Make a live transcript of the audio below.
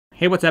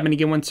Hey, what's happening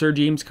again?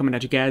 SirJames coming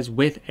at you guys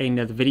with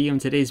another video. In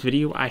today's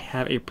video, I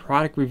have a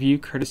product review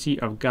courtesy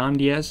of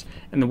GAMDIAS,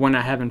 and the one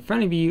I have in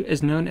front of you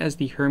is known as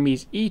the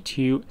Hermes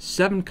E2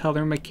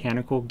 7-color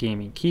mechanical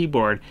gaming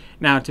keyboard.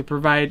 Now, to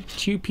provide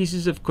two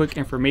pieces of quick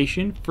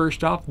information,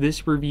 first off,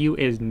 this review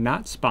is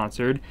not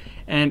sponsored,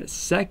 and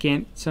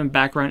second, some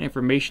background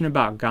information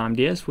about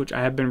GAMDIAS, which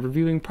I have been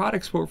reviewing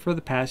products for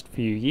the past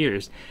few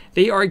years.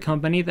 They are a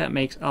company that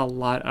makes a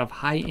lot of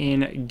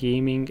high-end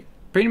gaming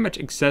pretty much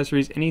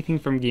accessories, anything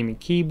from gaming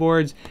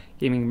keyboards,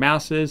 gaming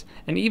mouses,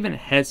 and even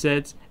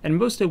headsets, and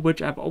most of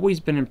which I've always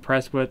been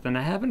impressed with, and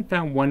I haven't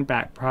found one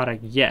bad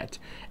product yet.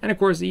 And of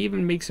course, they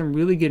even make some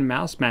really good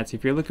mouse mats.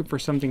 If you're looking for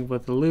something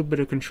with a little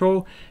bit of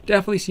control,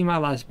 definitely see my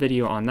last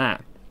video on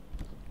that.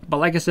 But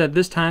like I said,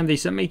 this time they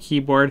sent me a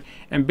keyboard,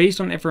 and based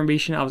on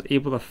information I was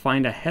able to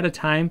find ahead of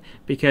time,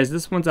 because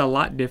this one's a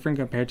lot different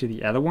compared to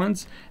the other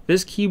ones,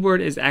 this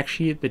keyboard is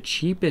actually the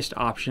cheapest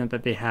option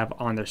that they have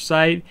on their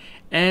site.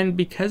 And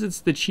because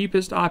it's the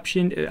cheapest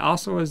option, it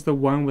also is the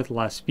one with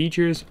less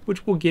features,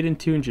 which we'll get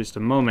into in just a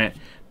moment.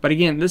 But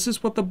again, this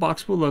is what the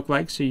box will look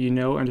like, so you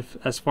know, and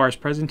as far as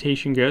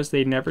presentation goes,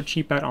 they never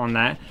cheap out on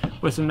that,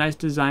 with some nice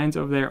designs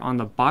over there on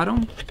the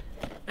bottom.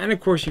 And of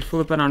course, you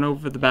flip it on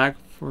over the back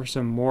for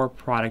some more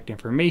product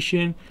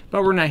information.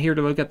 But we're not here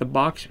to look at the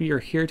box, we are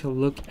here to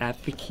look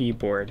at the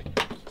keyboard.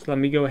 So let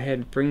me go ahead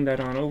and bring that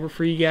on over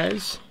for you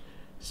guys.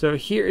 So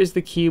here is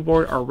the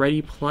keyboard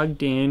already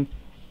plugged in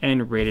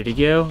and ready to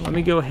go. Let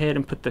me go ahead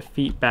and put the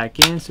feet back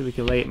in so we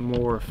can lay it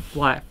more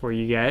flat for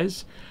you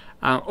guys.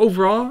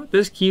 Overall,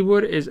 this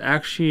keyboard is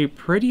actually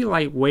pretty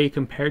lightweight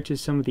compared to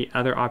some of the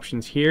other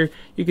options here.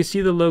 You can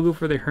see the logo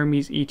for the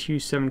Hermes E2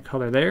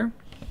 7-color there.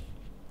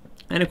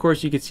 And of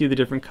course, you can see the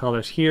different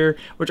colors here,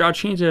 which I'll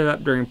change it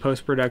up during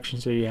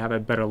post-production so you have a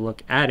better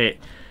look at it.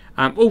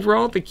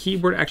 Overall, the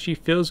keyboard actually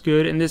feels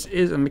good, and this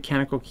is a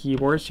mechanical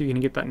keyboard, so you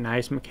can get that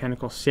nice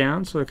mechanical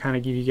sound. So I'll kind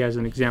of give you guys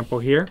an example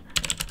here.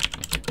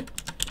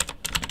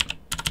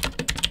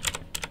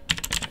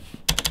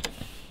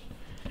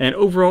 And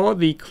overall,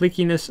 the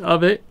clickiness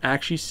of it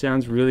actually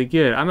sounds really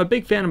good. I'm a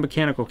big fan of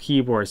mechanical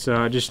keyboards,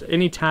 so just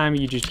anytime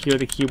you just hear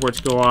the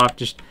keyboards go off,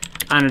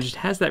 I don't know, just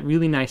has that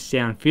really nice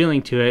sound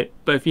feeling to it.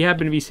 But if you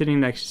happen to be sitting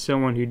next to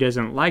someone who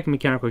doesn't like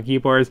mechanical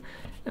keyboards,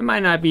 it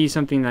might not be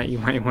something that you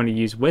might want to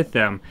use with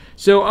them.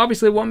 So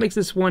obviously, what makes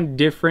this one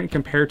different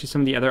compared to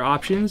some of the other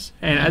options?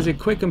 And as a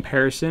quick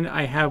comparison,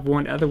 I have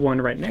one other one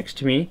right next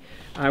to me,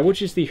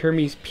 which is the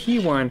Hermes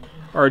P1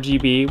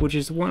 RGB, which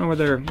is one of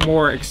their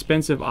more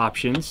expensive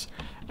options.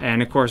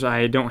 And of course,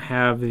 I don't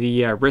have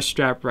the wrist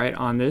strap right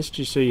on this,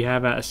 just so you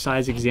have a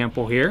size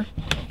example here.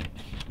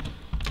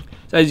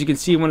 So as you can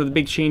see, one of the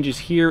big changes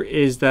here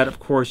is that, of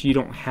course, you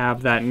don't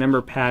have that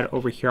number pad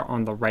over here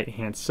on the right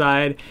hand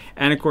side.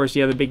 And of course,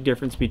 the other big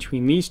difference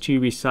between these two,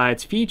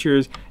 besides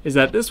features, is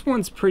that this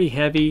one's pretty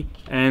heavy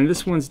and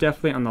this one's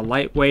definitely on the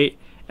lightweight.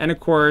 And of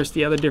course,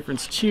 the other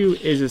difference too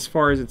is as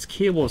far as its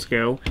cables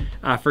go.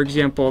 For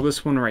example,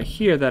 this one right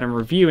here that I'm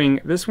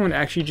reviewing, this one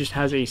actually just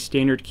has a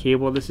standard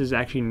cable. This is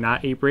actually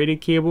not a braided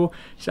cable,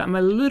 so I'm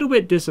a little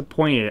bit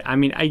disappointed. I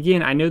mean,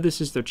 again, I know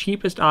this is the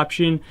cheapest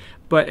option,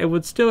 but it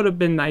would still have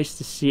been nice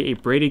to see a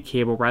braided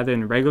cable rather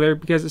than regular,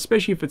 because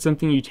especially if it's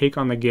something you take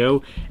on the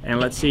go,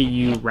 and let's say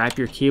you wrap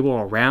your cable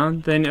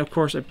around, then of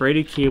course a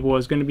braided cable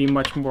is going to be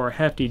much more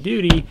hefty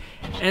duty,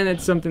 and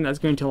it's something that's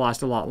going to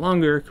last a lot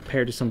longer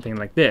compared to something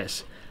like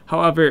this.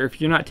 However, if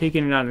you're not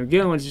taking it out on the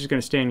go and it's just going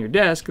to stay on your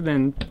desk,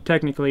 then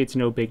technically it's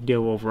no big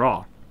deal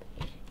overall.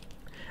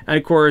 And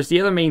of course,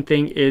 the other main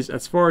thing is,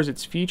 as far as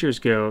its features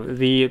go,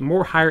 the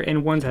more higher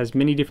end ones has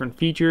many different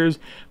features.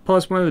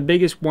 Plus, one of the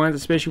biggest ones,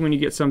 especially when you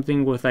get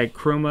something with like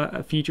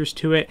chroma features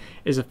to it,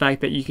 is the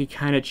fact that you could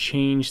kind of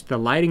change the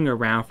lighting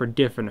around for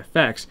different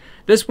effects.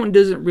 This one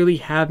doesn't really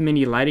have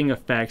many lighting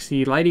effects.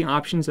 The lighting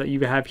options that you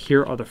have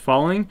here are the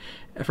following.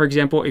 For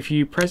example, if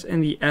you press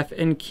in the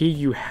FN key,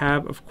 you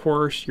have, of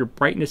course, your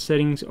brightness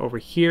settings over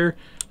here.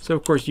 So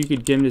of course, you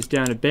could dim this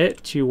down a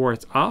bit to where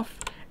it's off.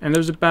 And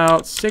there's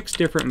about 6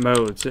 different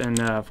modes, and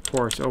of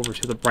course over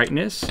to the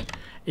brightness.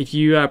 If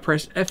you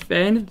press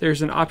FN,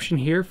 there's an option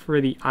here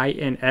for the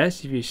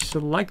INS. If you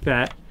select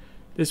that,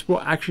 this will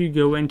actually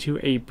go into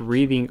a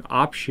breathing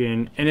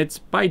option, and it's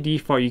by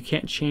default. You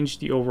can't change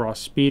the overall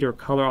speed or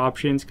color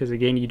options because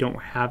again, you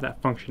don't have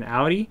that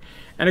functionality.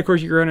 And of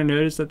course, you're going to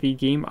notice that the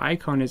game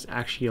icon is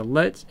actually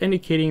lit,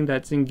 indicating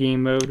that's in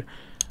game mode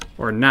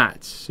or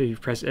not. So you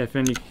press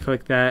FN, you can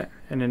click that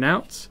and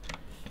announce.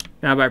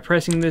 Now by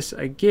pressing this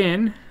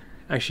again,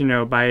 actually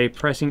no, by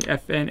pressing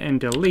FN and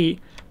delete,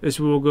 this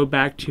will go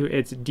back to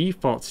its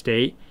default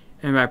state.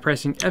 And by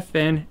pressing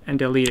FN and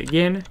delete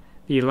again,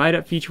 the light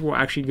up feature will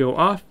actually go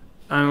off,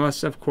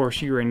 unless of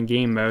course you're in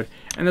game mode.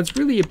 And that's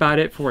really about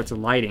it for its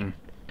lighting.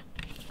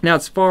 Now,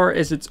 as far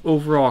as its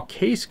overall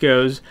case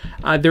goes,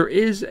 there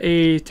is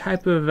a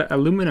type of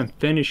aluminum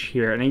finish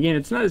here. And again,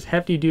 it's not as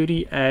hefty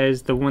duty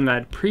as the one that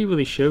I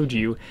previously showed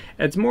you.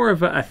 It's more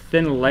of a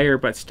thin layer,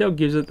 but still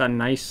gives it that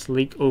nice,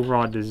 sleek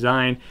overall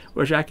design,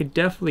 which I could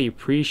definitely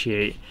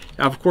appreciate.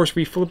 Now, of course,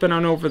 we flip it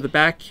on over the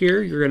back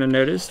here. You're going to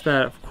notice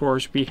that, of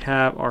course, we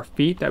have our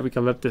feet that we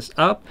can lift this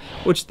up,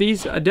 which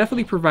these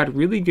definitely provide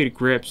really good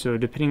grip. So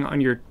depending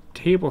on your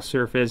table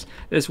surface,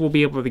 this will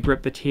be able to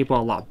grip the table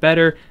a lot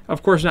better.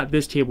 Of course, not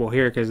this table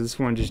here, because this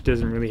one just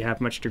doesn't really have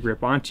much to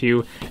grip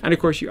onto. And of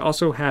course, you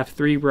also have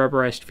 3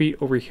 rubberized feet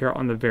over here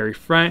on the very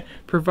front,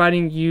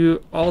 providing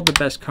you all the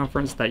best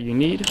comforts that you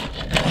need.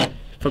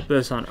 Flip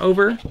this on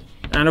over.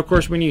 And of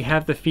course, when you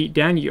have the feet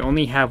down, you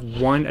only have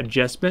one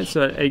adjustment,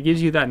 so it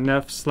gives you that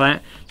enough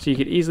slant so you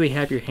could easily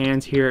have your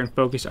hands here and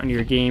focus on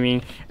your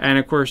gaming. And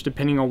of course,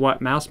 depending on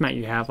what mouse mat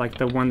you have, like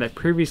the one that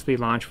previously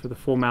launched for the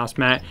full mouse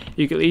mat,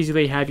 you could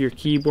easily have your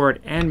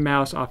keyboard and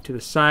mouse off to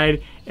the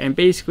side and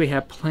basically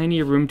have plenty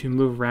of room to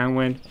move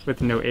around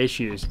with no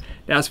issues.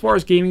 Now, as far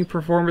as gaming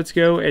performance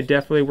go, it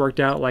definitely worked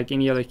out like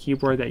any other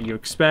keyboard that you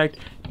expect.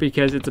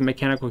 Because it's a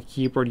mechanical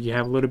keyboard, you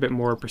have a little bit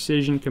more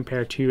precision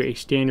compared to a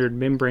standard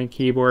membrane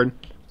keyboard.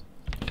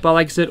 But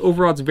like I said,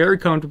 overall, it's very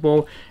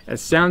comfortable. It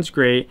sounds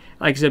great.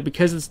 Like I said,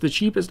 because it's the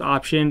cheapest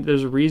option,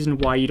 there's a reason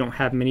why you don't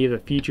have many of the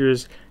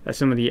features that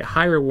some of the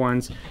higher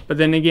ones. But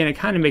then again, it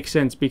kind of makes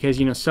sense because,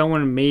 you know,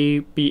 someone may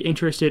be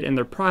interested in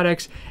their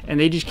products and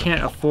they just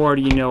can't afford,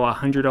 you know, a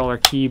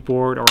 $100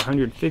 keyboard or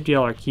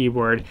 $150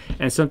 keyboard.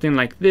 And something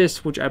like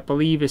this, which I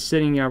believe is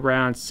sitting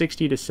around $60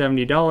 to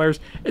 $70,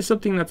 is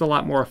something that's a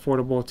lot more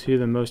affordable to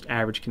the most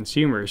average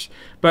consumers.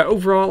 But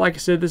overall, like I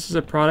said, this is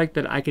a product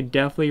that I could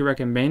definitely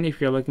recommend if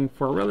you're looking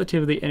for a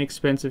relatively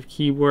inexpensive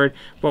keyboard,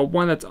 but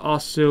one that's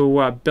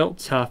also built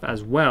tough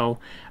as well.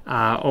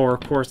 Or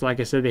of course, like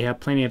I said, they have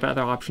plenty of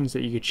other options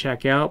that you could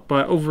check out.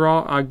 But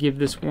overall, I'll give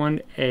this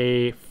one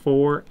a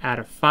 4 out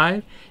of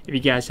 5. If you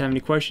guys have any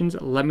questions,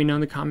 let me know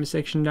in the comment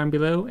section down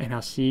below, and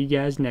I'll see you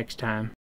guys next time.